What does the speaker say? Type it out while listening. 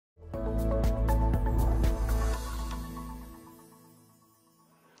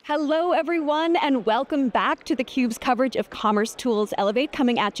Hello, everyone, and welcome back to theCUBE's coverage of Commerce Tools Elevate,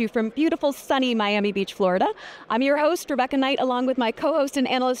 coming at you from beautiful, sunny Miami Beach, Florida. I'm your host, Rebecca Knight, along with my co-host and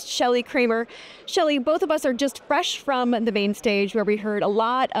analyst, Shelly Kramer. Shelly, both of us are just fresh from the main stage where we heard a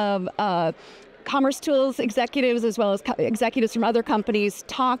lot of Commerce Tools executives, as well as executives from other companies,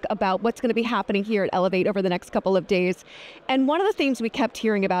 talk about what's going to be happening here at Elevate over the next couple of days. And one of the themes we kept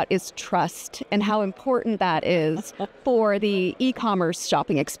hearing about is trust and how important that is for the e-commerce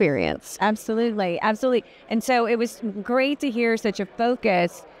shopping experience. Absolutely, absolutely. And so it was great to hear such a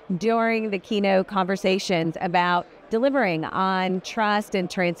focus during the keynote conversations about delivering on trust and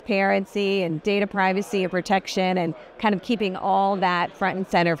transparency and data privacy and protection and kind of keeping all that front and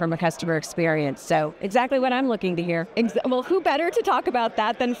center from a customer experience. So exactly what I'm looking to hear. Well, who better to talk about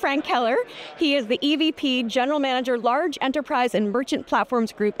that than Frank Keller? He is the EVP, General Manager, Large Enterprise and Merchant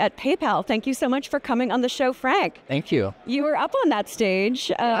Platforms Group at PayPal. Thank you so much for coming on the show, Frank. Thank you. You were up on that stage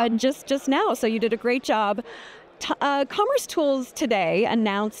just now, so you did a great job. Commerce Tools today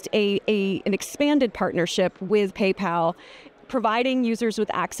announced an expanded partnership with PayPal, providing users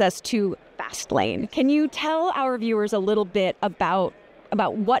with access to Fastlane. Can you tell our viewers a little bit about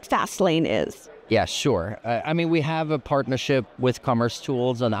what Fastlane is? Yeah, sure. I mean, we have a partnership with Commerce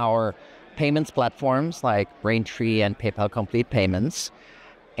Tools on our payments platforms like Braintree and PayPal Complete Payments.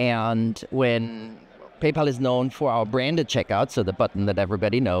 And when PayPal is known for our branded checkout, so the button that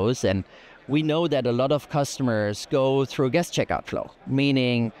everybody knows, and we know that a lot of customers go through a guest checkout flow,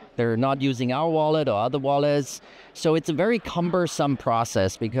 meaning they're not using our wallet or other wallets. So it's a very cumbersome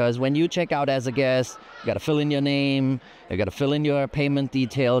process because when you check out as a guest, you got to fill in your name, you got to fill in your payment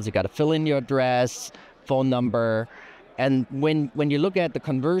details, you got to fill in your address, phone number. And when you look at the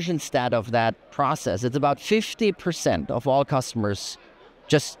conversion stat of that process, it's about 50% of all customers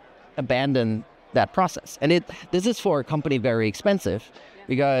just abandon that process. And this is for a company very expensive.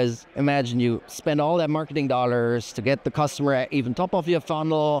 Because imagine you spend all that marketing dollars to get the customer at even top of your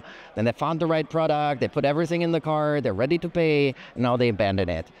funnel, then they found the right product, they put everything in the cart, they're ready to pay, and now they abandon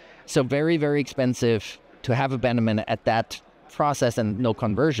it. So very, very expensive to have abandonment at that process and no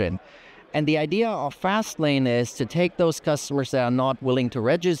conversion. And the idea of Fastlane is to take those customers that are not willing to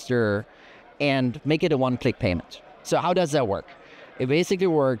register and make it a one-click payment. So how does that work? It basically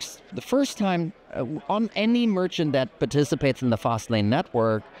works the first time on any merchant that participates in the Fastlane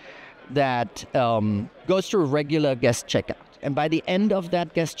network that goes through a regular guest checkout. And by the end of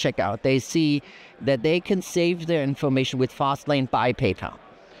that guest checkout, they see that they can save their information with Fastlane by PayPal.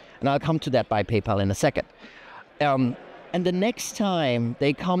 And I'll come to that by PayPal in a second. And the next time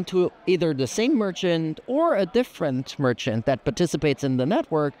they come to either the same merchant or a different merchant that participates in the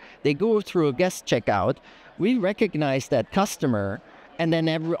network, they go through a guest checkout. We recognize that customer, and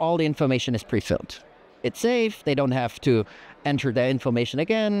then all the information is pre-filled. It's safe. They don't have to enter their information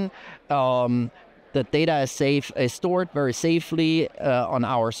again. The data is stored very safely on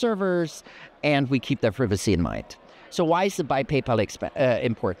our servers, and we keep their privacy in mind. So why is the by PayPal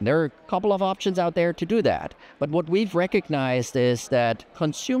important? There are a couple of options out there to do that. But what we've recognized is that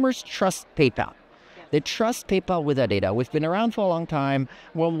consumers trust PayPal. They trust PayPal with their data. We've been around for a long time.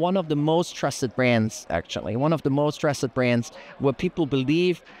 We're one of the most trusted brands, actually. One of the most trusted brands where people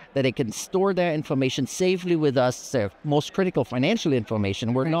believe that they can store their information safely with us, their most critical financial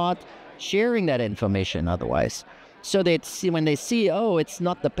information. We're not sharing that information otherwise. So when they see, oh, it's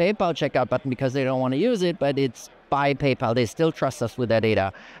not the PayPal checkout button because they don't want to use it, but it's by PayPal, they still trust us with their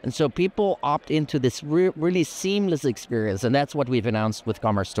data. And so people opt into this really seamless experience. And that's what we've announced with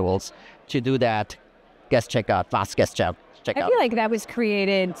Commerce Tools to do that. Guest checkout, fast guest checkout. I feel like that was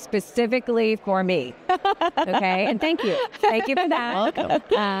created specifically for me. Okay, and thank you. Thank you for that. Welcome.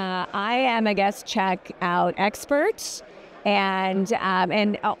 I am a guest checkout expert, and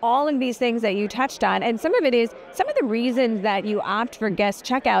all of these things that you touched on, and some of the reasons that you opt for guest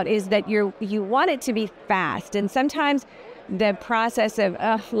checkout is that you want it to be fast, and sometimes the process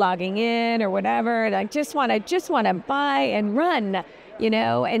of logging in or whatever, like just want to buy and run.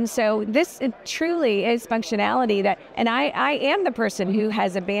 And so this truly is functionality that, and I am the person who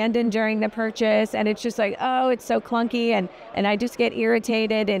has abandoned during the purchase, and it's just like, oh, it's so clunky, and I just get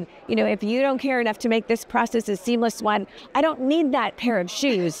irritated. And, if you don't care enough to make this process a seamless one, I don't need that pair of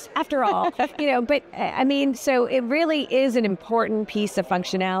shoes after all, but I mean, so it really is an important piece of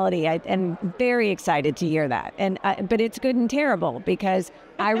functionality. I'm very excited to hear that. But it's good and terrible because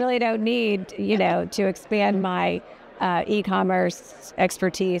I really don't need, to expand my e-commerce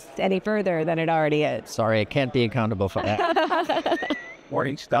expertise any further than it already is. Sorry, I can't be accountable for that.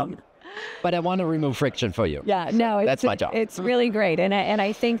 Morning, Stump. but I want to remove friction for you. Yeah, no, That's my job. It's really great, and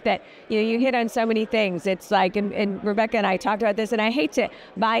I think that you hit on so many things. It's like, and Rebecca and I talked about this, and I hate to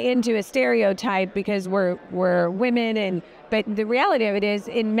buy into a stereotype because we're women, but the reality of it is,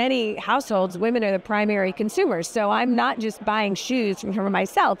 in many households, women are the primary consumers. So I'm not just buying shoes for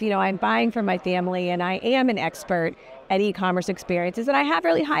myself. I'm buying for my family, and I am an expert at e-commerce experiences, and I have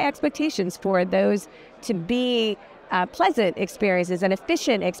really high expectations for those to be pleasant experiences and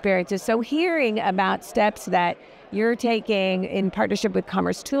efficient experiences. So hearing about steps that you're taking in partnership with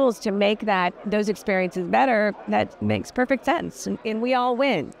commercetools to make those experiences better, that makes perfect sense. And we all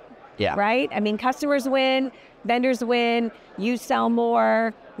win. Yeah. Right? I mean, customers win, vendors win, you sell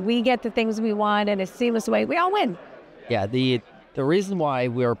more, we get the things we want in a seamless way. We all win. Yeah. The reason why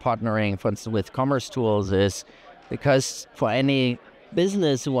we're partnering, for instance, with commercetools is because for any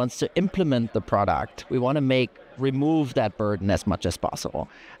business who wants to implement the product, we want to remove that burden as much as possible.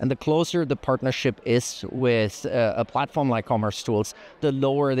 And the closer the partnership is with a platform like commercetools, the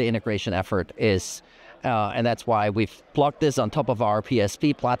lower the integration effort is. And that's why we've plugged this on top of our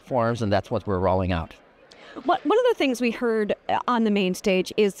PSP platforms, and that's what we're rolling out. One of the things we heard on the main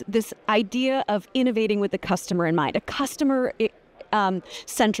stage is this idea of innovating with the customer in mind, a customer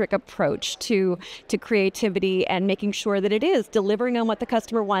centric approach to creativity and making sure that it is delivering on what the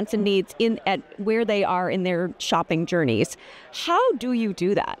customer wants and needs at where they are in their shopping journeys. How do you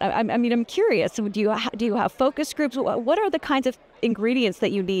do that? I mean, I'm curious. Do you have focus groups? What are the kinds of ingredients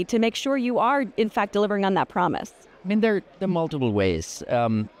that you need to make sure you are in fact delivering on that promise? I mean, there are multiple ways.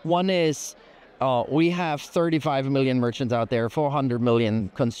 One is we have 35 million merchants out there, 400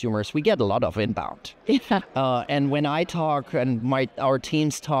 million consumers. We get a lot of inbound. Yeah. And when I talk and our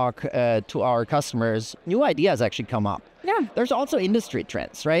teams talk to our customers, new ideas actually come up. Yeah. There's also industry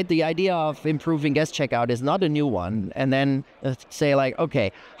trends, right? The idea of improving guest checkout is not a new one. And then say like,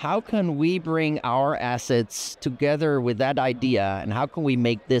 okay, how can we bring our assets together with that idea, and how can we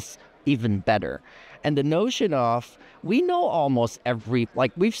make this even better? And the notion of, we know almost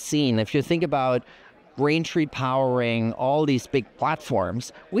we've seen, if you think about Braintree powering all these big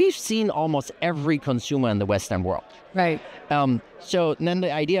platforms, we've seen almost every consumer in the Western world. Right. So then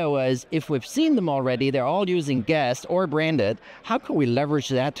the idea was, if we've seen them already, they're all using guest or branded, how can we leverage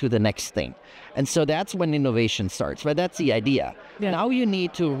that to the next thing? And so that's when innovation starts, but that's the idea. Yeah. Now you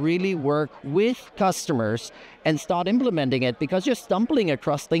need to really work with customers and start implementing it, because you're stumbling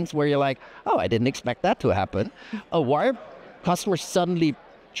across things where you're like, oh, I didn't expect that to happen. Oh, why are customers suddenly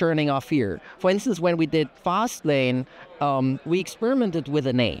churning off here? For instance, when we did Fastlane, we experimented with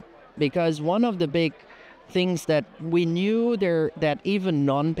a name, because one of the big things that we knew that even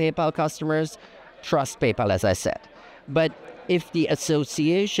non-PayPal customers trust PayPal, as I said. But if the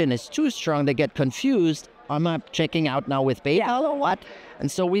association is too strong, they get confused. Am I checking out now with PayPal or what? And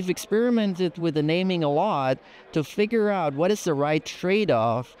so we've experimented with the naming a lot to figure out what is the right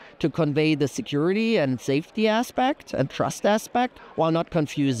trade-off to convey the security and safety aspect and trust aspect while not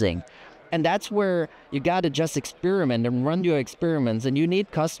confusing. And that's where you got to just experiment and run your experiments. And you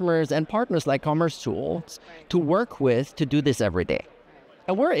need customers and partners like commercetools to work with to do this every day.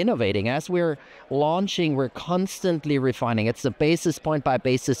 And we're innovating. As we're launching, we're constantly refining. It's a basis point by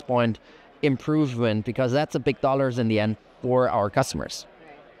basis point improvement, because that's a big dollars in the end for our customers.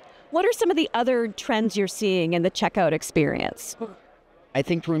 What are some of the other trends you're seeing in the checkout experience? I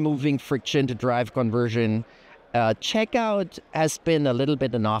think removing friction to drive conversion. Checkout has been a little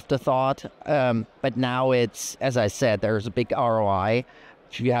bit an afterthought, but now it's, as I said, there's a big ROI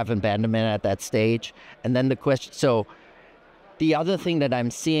if you have abandonment at that stage. And then the question, so the other thing that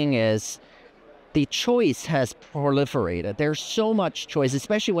I'm seeing is the choice has proliferated. There's so much choice,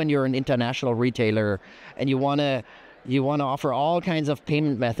 especially when you're an international retailer and you want to offer all kinds of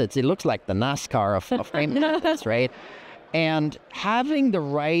payment methods. It looks like the NASCAR of payment methods, right? And having the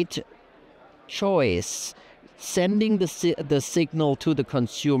right choice, sending the signal to the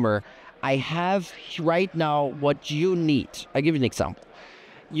consumer, I have right now what you need. I'll give you an example.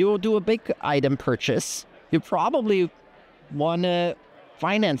 You'll do a big item purchase. You probably want to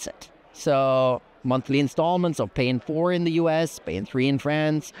finance it. So monthly installments of paying 4 in the US, paying 3 in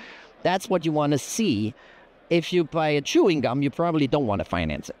France. That's what you want to see. If you buy a chewing gum, you probably don't want to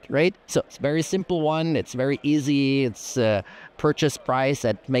finance it, right? So it's a very simple one. It's very easy. It's a purchase price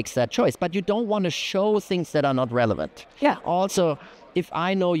that makes that choice. But you don't want to show things that are not relevant. Yeah. Also, if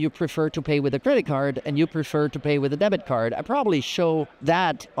I know you prefer to pay with a credit card and you prefer to pay with a debit card, I probably show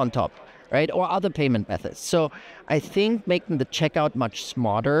that on top, right? Or other payment methods. So I think making the checkout much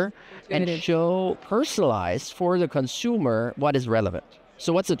smarter and show personalized for the consumer what is relevant.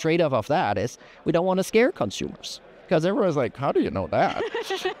 So what's the trade-off of that is we don't want to scare consumers. because everyone's like, how do you know that?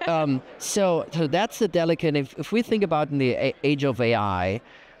 So that's the delicate. If we think about in the age of AI,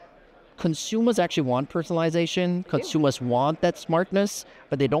 consumers actually want personalization. Consumers want that smartness,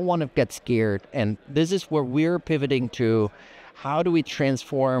 but they don't want to get scared. And this is where we're pivoting to. How do we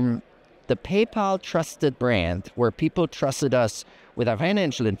transform the PayPal trusted brand, where people trusted us with our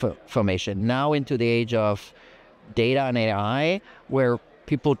financial information, now into the age of data and AI, where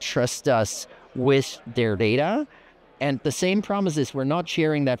people trust us with their data? And the same promise is we're not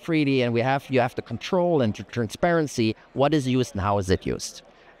sharing that freely, and you have the control and transparency. What is used and how is it used?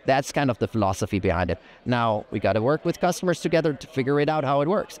 That's kind of the philosophy behind it. Now, we got to work with customers together to figure it out how it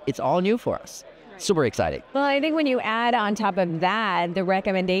works. It's all new for us. Super exciting. Well, I think when you add on top of that, the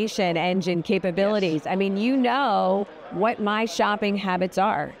recommendation engine capabilities, I mean, you know what my shopping habits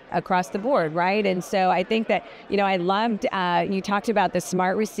are across the board, right? And so I think that, I loved, you talked about the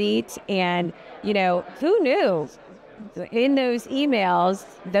smart receipts, and, who knew in those emails,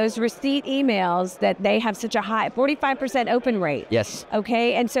 those receipt emails, that they have such a high 45% open rate. Yes.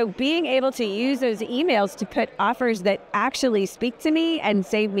 Okay. And so being able to use those emails to put offers that actually speak to me and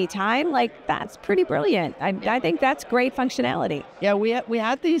save me time, like, that's pretty brilliant. I think that's great functionality. Yeah, we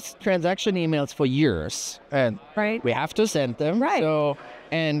had these transaction emails for years, and right. we have to send them. Right. So,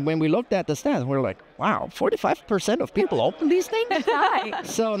 and when we looked at the stats, we were like, wow, 45% of people open these things? Right.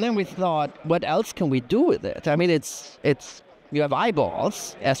 So then we thought, what else can we do with it? I mean, it's you have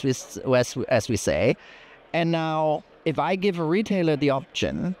eyeballs, as we say. And now, if I give a retailer the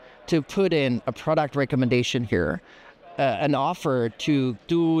option to put in a product recommendation here, an offer to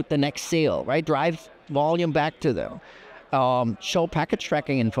do the next sale, right? Drive volume back to them. Show package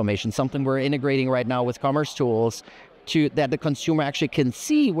tracking information, something we're integrating right now with commercetools, that the consumer actually can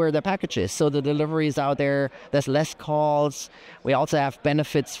see where the package is. So the delivery is out there, there's less calls. We also have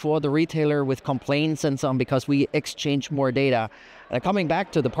benefits for the retailer with complaints and so on, because we exchange more data. And coming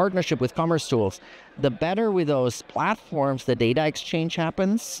back to the partnership with commercetools, the better with those platforms the data exchange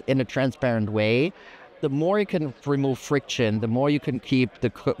happens in a transparent way, the more you can remove friction, the more you can keep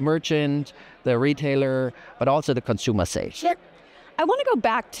the merchant, the retailer, but also the consumer safe. I want to go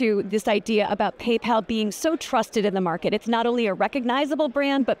back to this idea about PayPal being so trusted in the market. It's not only a recognizable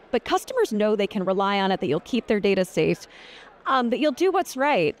brand, but customers know they can rely on it, that you'll keep their data safe, that you'll do what's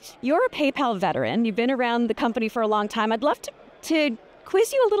right. You're a PayPal veteran. You've been around the company for a long time. I'd love to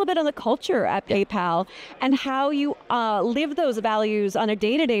quiz you a little bit on the culture at PayPal and how you live those values on a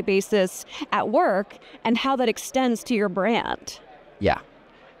day-to-day basis at work, and how that extends to your brand. Yeah.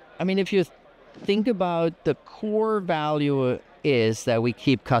 I mean, if you think about the core value is that we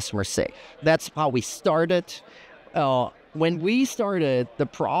keep customers safe. That's how we started. When we started, the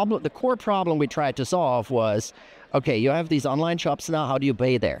core problem we tried to solve was, okay, you have these online shops now, how do you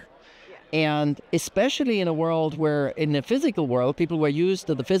pay there? And especially in a world where, in the physical world, people were used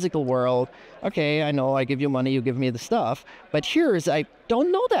to the physical world. Okay, I know, I give you money, you give me the stuff. But here is, I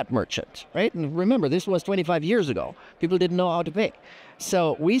don't know that merchant, right? And remember, this was 25 years ago. People didn't know how to pay.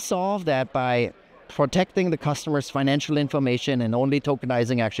 So we solved that by protecting the customer's financial information and only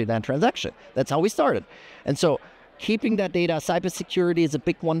tokenizing actually that transaction. That's how we started. And so keeping that data, cybersecurity is a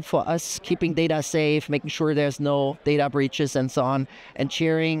big one for us, keeping data safe, making sure there's no data breaches and so on, and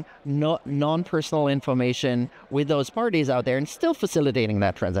sharing non-personal information with those parties out there and still facilitating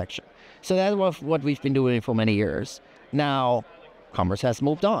that transaction. So that was what we've been doing for many years. Now, commerce has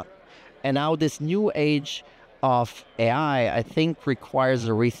moved on. And now this new age of AI, I think, requires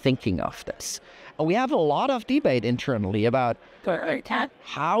a rethinking of this. And we have a lot of debate internally about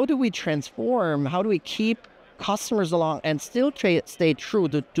how do we transform, how do we keep customers along and still stay true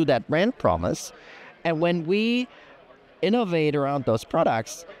to that brand promise. And when we innovate around those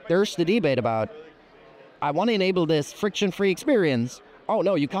products, there's the debate about, I want to enable this friction-free experience. Oh,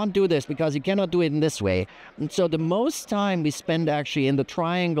 no, you can't do this because you cannot do it in this way. And so the most time we spend actually in the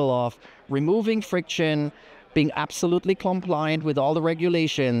triangle of removing friction, being absolutely compliant with all the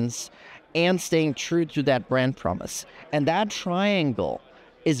regulations, and staying true to that brand promise. And that triangle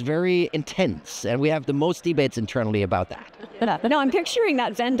is very intense, and we have the most debates internally about that. No, I'm picturing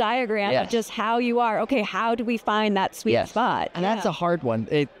that Venn diagram of just how you are. Okay, how do we find that sweet spot? And that's a hard one.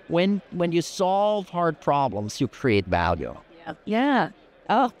 When you solve hard problems, you create value. Yeah.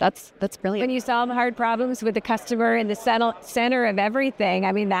 Oh, that's brilliant. When you solve hard problems with the customer in the center of everything,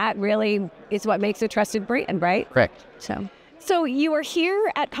 I mean, that really is what makes a trusted brand, right? Correct. So you are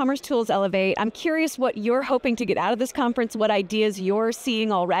here at commercetools Elevate. I'm curious what you're hoping to get out of this conference, what ideas you're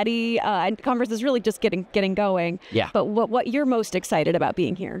seeing already. And the conference is really just getting going. Yeah. But what you're most excited about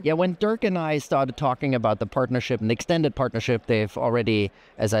being here? Yeah, when Dirk and I started talking about the partnership and the extended partnership, they've already,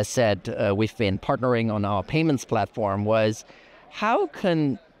 as I said, we've been partnering on our payments platform, was how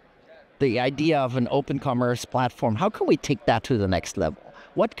can the idea of an open commerce platform, how can we take that to the next level?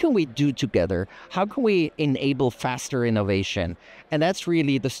 What can we do together? How can we enable faster innovation? And that's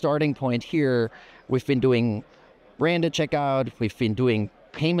really the starting point here. We've been doing branded checkout. We've been doing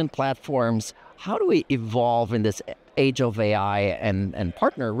payment platforms. How do we evolve in this age of AI and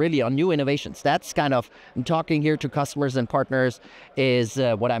partner really on new innovations? That's kind of, I'm talking here to customers and partners is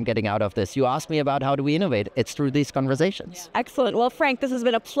what I'm getting out of this. You asked me about how do we innovate. It's through these conversations. Excellent. Well, Frank, this has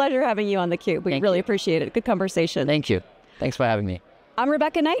been a pleasure having you on theCUBE. We really appreciate it. Good conversation. Thank you. Thanks for having me. I'm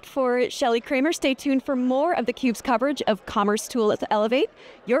Rebecca Knight for Shelley Kramer. Stay tuned for more of theCUBE's coverage of commercetools Elevate.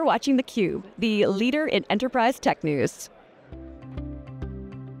 You're watching theCUBE, the leader in enterprise tech news.